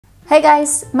Hey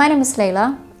guys, my name is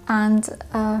Leila, and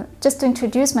just to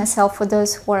introduce myself for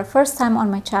those who are first time on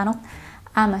my channel,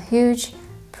 I'm a huge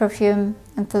perfume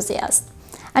enthusiast.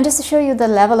 And just to show you the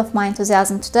level of my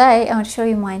enthusiasm today, I want to show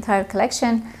you my entire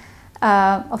collection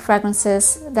of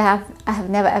fragrances that I have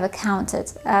never ever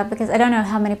counted, because I don't know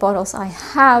how many bottles I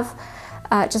have,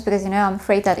 just because, you know, I'm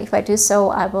afraid that if I do so,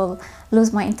 I will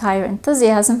lose my entire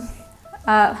enthusiasm.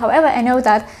 However, I know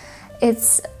that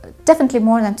it's definitely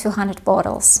more than 200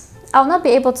 bottles. I'll not be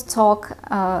able to talk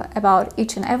about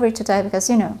each and every today because,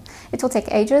 you know, it will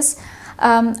take ages.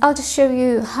 I'll just show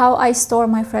you how I store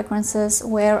my fragrances,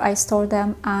 where I store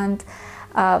them, and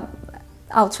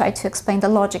I'll try to explain the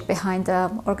logic behind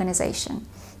the organization.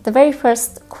 The very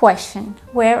first question,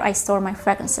 where I store my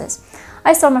fragrances.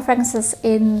 I store my fragrances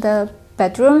in the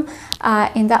bedroom,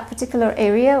 in that particular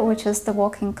area, which is the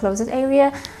walk-in closet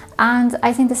area. And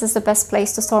I think this is the best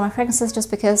place to store my fragrances just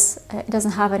because it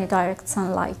doesn't have any direct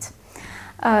sunlight.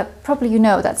 Probably you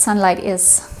know that sunlight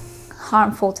is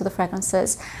harmful to the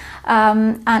fragrances,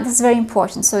 and this is very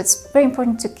important. So it's very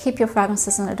important to keep your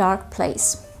fragrances in a dark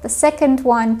place. The second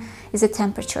one is the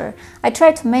temperature. I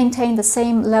try to maintain the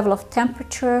same level of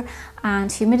temperature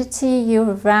and humidity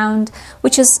year-round,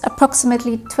 which is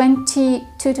approximately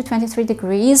 22 to 23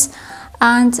 degrees.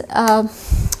 And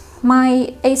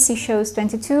my AC shows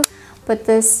 22, but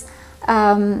this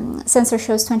sensor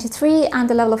shows 23, and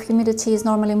the level of humidity is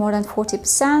normally more than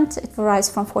 40%. It varies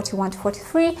from 41 to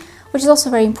 43, which is also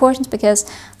very important because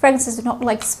fragrances do not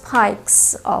like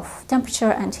spikes of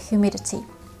temperature and humidity.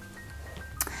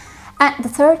 And the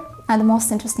third and the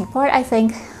most interesting part, I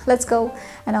think, let's go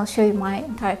and I'll show you my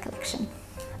entire collection.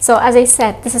 So as I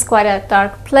said, this is quite a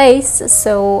dark place,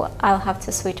 so I'll have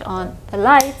to switch on the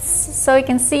lights so you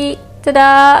can see,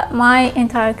 ta-da, my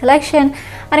entire collection.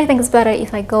 And I think it's better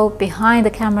if I go behind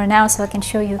the camera now so I can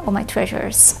show you all my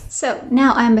treasures. So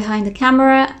now I'm behind the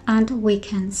camera and we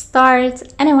can start.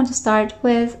 And I want to start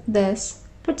with this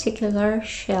particular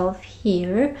shelf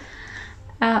here.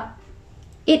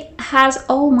 It has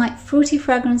all my fruity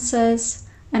fragrances,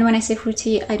 and when I say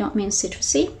fruity, I don't mean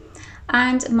citrusy,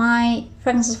 and my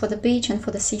fragrances for the beach and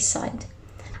for the seaside.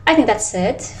 I think that's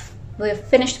it. We're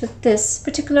finished with this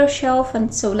particular shelf,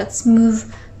 and so let's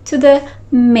move to the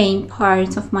main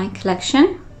part of my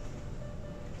collection.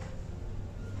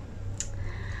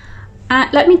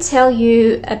 Let me tell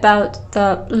you about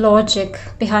the logic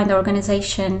behind the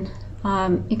organization.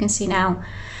 You can see now.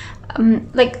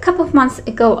 Like a couple of months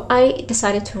ago, I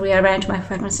decided to rearrange my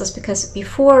fragrances because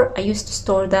before I used to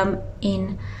store them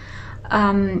in,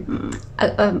 I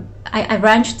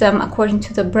arranged them according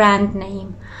to the brand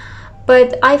name.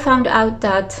 But I found out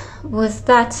that with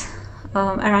that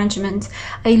arrangement,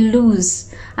 I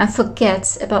lose and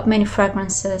forget about many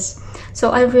fragrances.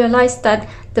 So I realized that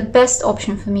the best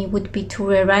option for me would be to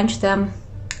rearrange them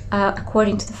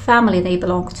according to the family they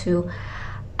belong to.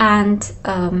 And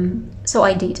so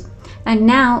I did. And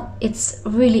now it's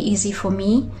really easy for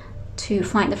me to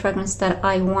find the fragrance that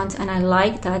I want and I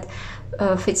like, that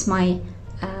fits my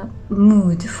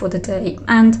mood for the day.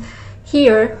 And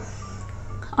here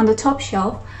on the top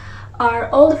shelf are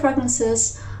all the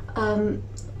fragrances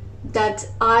that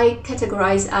I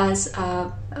categorize as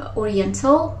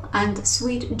oriental and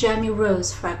sweet jammy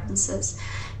rose fragrances.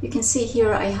 You can see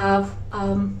here I have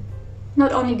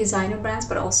not only designer brands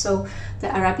but also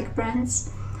the Arabic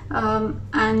brands,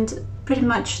 and pretty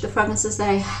much the fragrances that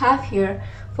I have here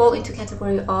fall into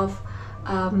category of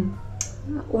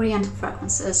oriental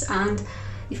fragrances. And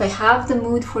if I have the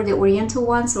mood for the oriental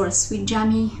ones or sweet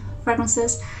jammy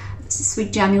fragrances,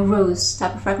 sweet jammy rose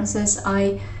type of fragrances,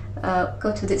 I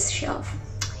go to this shelf.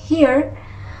 Here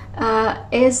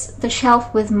is the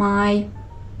shelf with my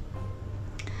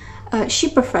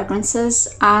cheaper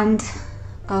fragrances and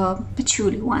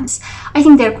patchouli ones. I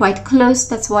think they're quite close,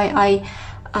 that's why I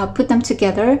put them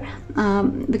together,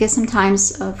 because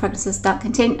sometimes fragrances that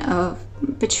contain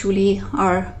patchouli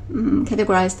are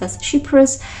categorized as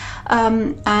chypres,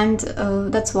 and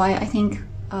that's why I think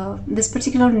this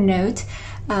particular note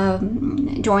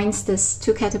joins these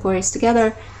two categories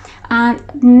together. And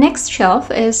next shelf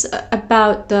is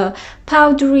about the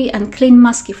powdery and clean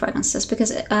musky fragrances,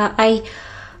 because I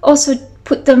also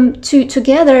put them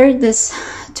together, this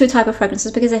two type of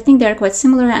fragrances, because I think they're quite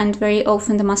similar, and very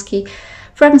often the musky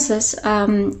fragrances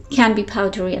can be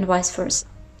powdery and vice versa.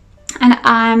 And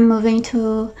I'm moving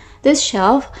to this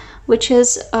shelf, which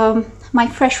is my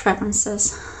fresh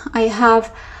fragrances. I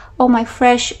have all my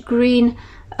fresh green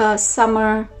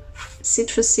summer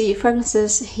citrusy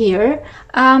fragrances here,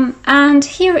 and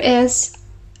here is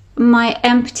my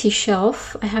empty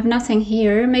shelf. I have nothing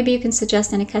here. Maybe you can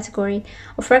suggest any category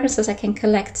of fragrances I can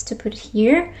collect to put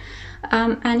here.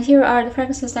 And here are the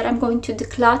fragrances that I'm going to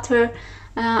declutter.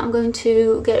 I'm going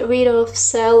to get rid of,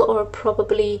 sell, or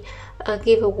probably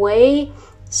give away.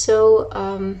 So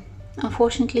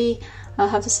unfortunately, I'll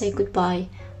have to say goodbye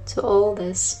to all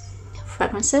these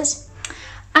fragrances.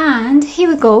 And here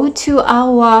we go to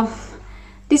our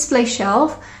display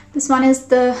shelf. This one is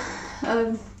the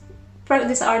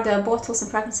these are the bottles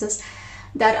and fragrances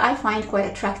that I find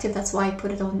quite attractive. That's why I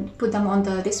put them on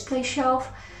the display shelf.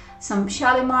 Some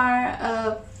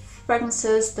Shalimar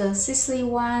fragrances, the Sicily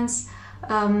ones,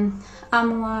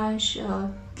 Amouage,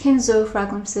 Kenzo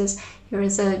fragrances. Here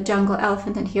is a Jungle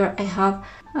Elephant, and here I have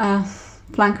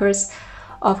flankers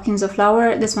of Kenzo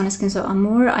Flower. This one is Kenzo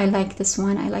Amour. I like this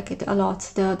one. I like it a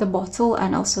lot. The bottle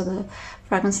and also the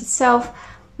fragrance itself.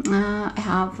 I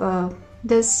have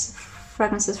this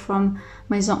fragrances from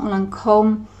Maison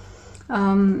Lancôme.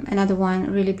 Another one,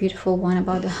 really beautiful one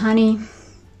about the honey.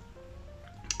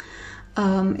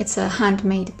 It's a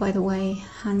handmade, by the way,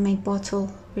 handmade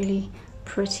bottle, really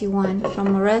pretty one from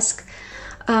Moresque.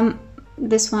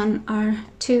 This one are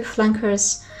two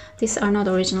flankers. These are not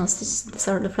originals, these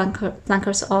are the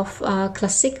flankers of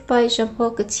Classique by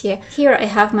Jean-Paul Gaultier. Here I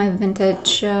have my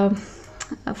vintage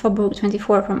Faubourg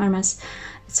 24 from Hermes.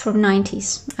 It's from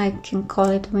 90s. I can call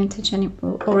it vintage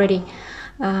already.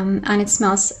 And it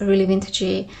smells really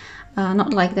vintagey,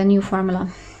 not like the new formula.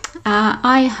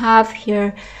 I have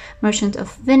here Merchant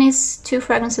of Venice, two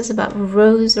fragrances about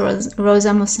Rosa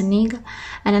Moceniga,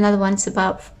 and another one is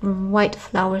about white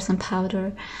flowers and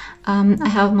powder. I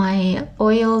have my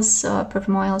oils,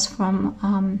 perfume oils from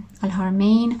Al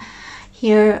Haramain.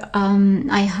 Here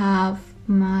I have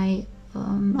my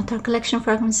Attar collection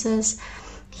fragrances.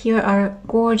 Here are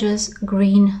gorgeous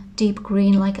green, deep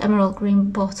green, like emerald green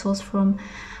bottles from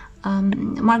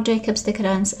Marc Jacobs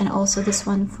Decadence, and also this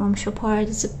one from Chopard.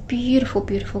 It's a beautiful,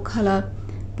 beautiful color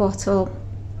bottle.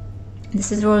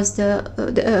 This is Rose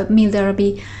the Mille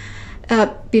d'Arabie.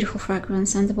 Beautiful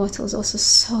fragrance, and the bottle is also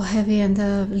so heavy, and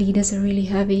the leaders are really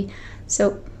heavy.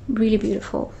 So really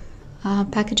beautiful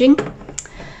packaging.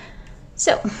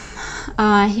 So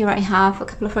here I have a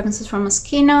couple of fragrances from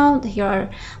Moschino. Here are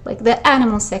like the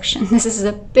animal section. This is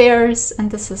the bears, and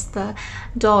this is the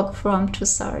dog from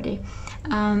Trussardi.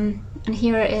 And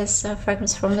here is a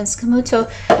fragrance from Vince Camuto,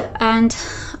 and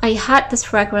I had this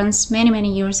fragrance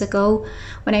many years ago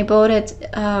when I bought it,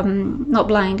 not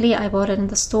blindly. I bought it in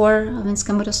the store, Vince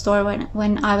Camuto store,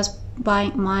 when I was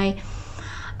buying my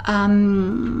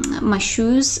my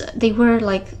shoes. They were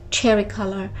like cherry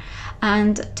color,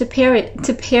 and to pair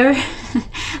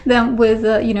them with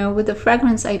you know, with the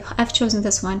fragrance, I've chosen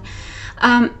this one.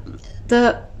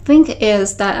 The thing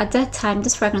is that at that time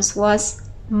this fragrance was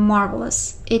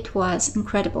marvelous. It was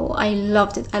incredible. I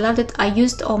loved it. I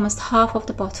used almost half of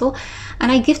the bottle,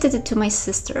 and I gifted it to my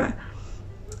sister.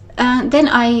 And then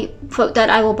I thought that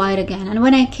I will buy it again. And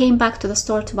when I came back to the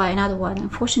store to buy another one,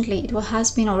 unfortunately it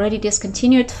has been already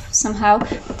discontinued somehow,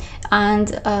 and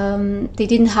they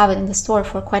didn't have it in the store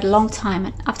for quite a long time.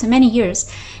 And after many years,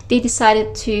 they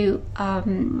decided to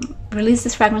release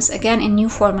this fragrance again in new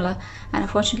formula. And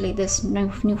unfortunately, this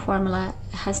new formula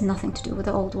has nothing to do with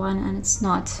the old one, and it's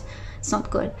not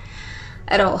good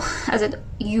at all, as it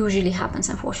usually happens,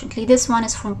 unfortunately. This one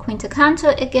is from Quinta Canto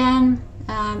again.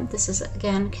 This is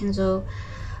again Kenzo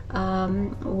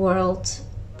World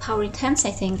Power Intense,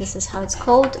 I think this is how it's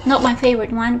called. Not my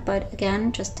favorite one, but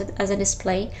again, just as a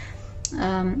display.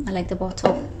 I like the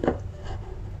bottle.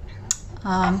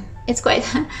 It's quite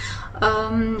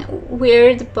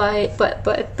weird,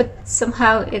 but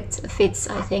somehow it fits,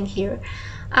 I think, here.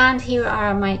 And here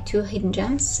are my two hidden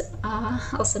gems,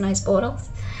 also nice bottles.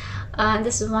 And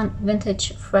this is one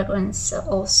vintage fragrance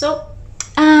also.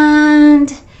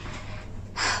 And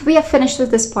we have finished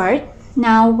with this part.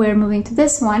 Now we're moving to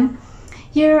this one.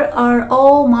 Here are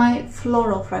all my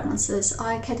floral fragrances.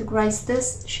 I categorize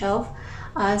this shelf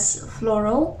as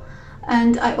floral,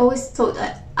 and I always thought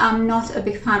that I'm not a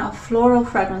big fan of floral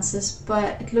fragrances,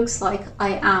 but it looks like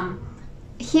I am.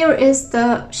 Here is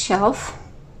the shelf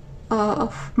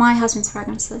of my husband's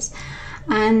fragrances,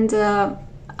 and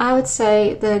I would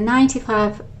say the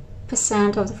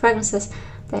 95% of the fragrances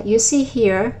that you see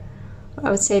here, I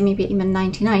would say maybe even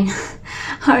 99,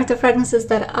 are the fragrances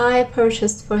that I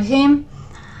purchased for him,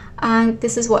 and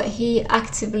this is what he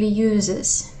actively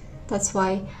uses. That's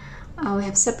why we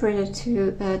have separated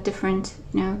to a different,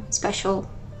 you know, special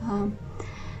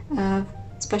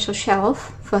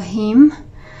shelf for him.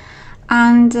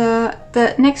 And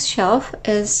the next shelf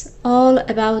is all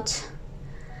about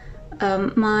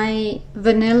my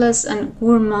vanillas and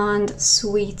gourmand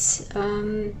sweet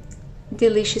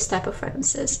delicious type of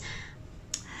fragrances.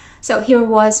 So here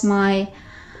was my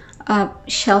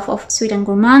shelf of sweet and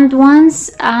gourmand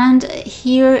ones, and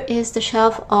here is the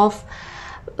shelf of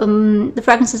the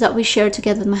fragrances that we share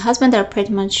together with my husband. They're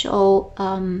pretty much all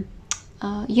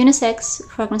unisex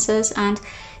fragrances, and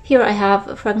here I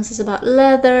have fragrances about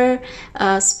leather,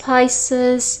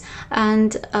 spices,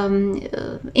 and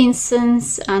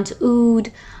incense and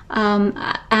oud,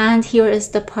 and here is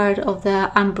the part of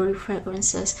the amber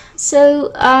fragrances.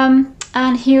 So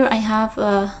and here I have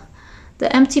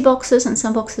the empty boxes and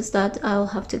some boxes that I'll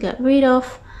have to get rid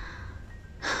of,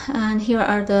 and here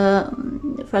are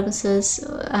the fragrances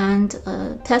and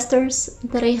testers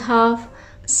that I have.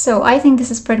 So I think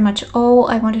this is pretty much all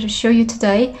I wanted to show you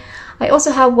today. I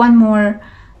also have one more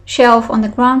shelf on the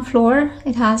ground floor.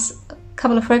 It has a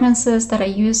couple of fragrances that I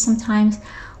use sometimes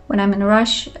when I'm in a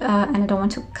rush and I don't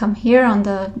want to come here on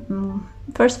the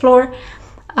first floor,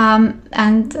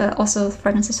 and also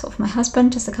fragrances of my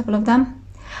husband, just a couple of them.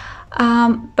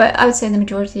 But I would say the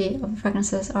majority of the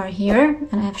fragrances are here,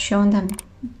 and I have shown them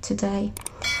today.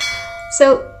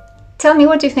 So tell me,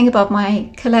 what do you think about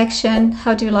my collection?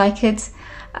 How do you like it?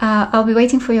 I'll be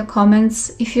waiting for your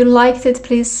comments. If you liked it,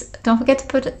 please don't forget to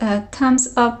put a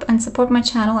thumbs up and support my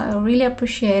channel. I will really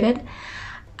appreciate it.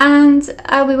 And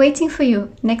I'll be waiting for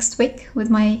you next week with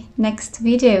my next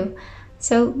video.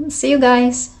 So see you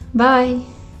guys.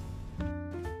 Bye.